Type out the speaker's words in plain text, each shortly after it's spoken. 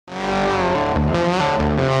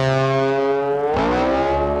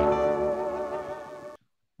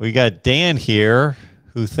We got Dan here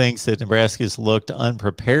who thinks that Nebraska's looked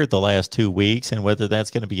unprepared the last 2 weeks and whether that's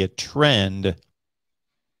going to be a trend.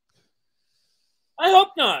 I hope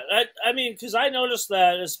not. I mean, because I noticed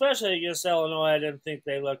that, especially against Illinois, I didn't think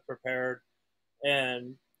they looked prepared.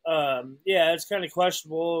 And, yeah, it's kind of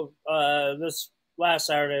questionable this last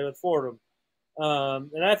Saturday with Fordham.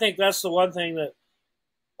 And I think that's the one thing that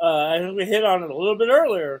I think we hit on it a little bit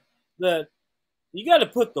earlier, that you got to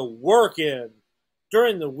put the work in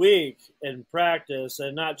during the week in practice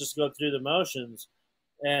and not just go through the motions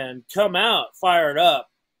and come out fired up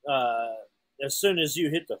as soon as you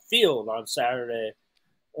hit the field on Saturday.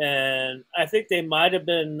 And I think they might have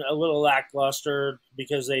been a little lackluster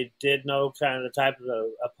because they did know kind of the type of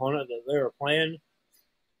the opponent that they were playing.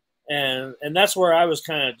 And that's where I was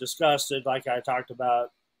kind of disgusted, like I talked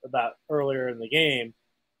about earlier in the game,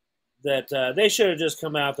 that they should have just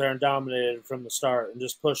come out there and dominated from the start and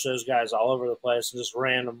just pushed those guys all over the place and just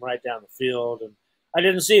ran them right down the field. And I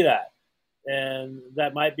didn't see that. And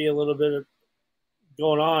that might be a little bit of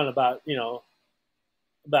going on about,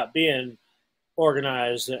 about being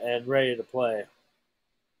organized and ready to play.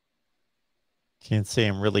 Can't say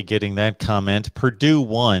I'm really getting that comment. Purdue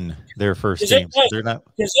won their first game. So they're not.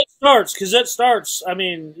 Because it starts. I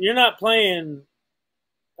mean, you're not playing.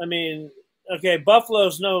 I mean, okay,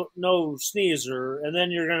 Buffalo's no sneezer, and then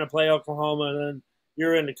you're going to play Oklahoma, and then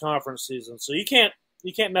you're into conference season. So you can't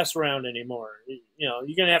mess around anymore. You're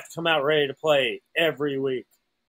going to have to come out ready to play every week.